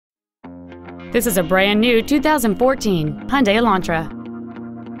This is a brand new 2014 Hyundai Elantra.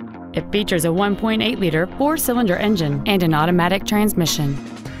 It features a 1.8-liter four-cylinder engine and an automatic transmission.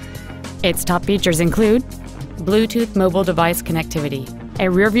 Its top features include Bluetooth mobile device connectivity, a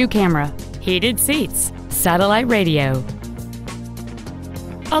rear-view camera, heated seats, satellite radio,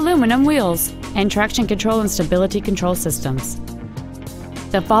 aluminum wheels, and traction control and stability control systems.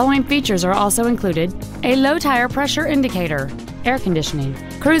 The following features are also included: a low tire pressure indicator, air conditioning,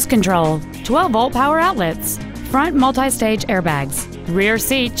 cruise control, 12-volt power outlets, front multi-stage airbags, rear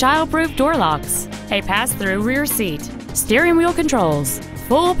seat child-proof door locks, a pass-through rear seat, steering wheel controls,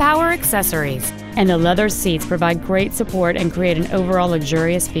 full power accessories, and the leather seats provide great support and create an overall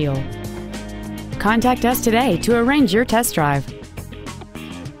luxurious feel. Contact us today to arrange your test drive.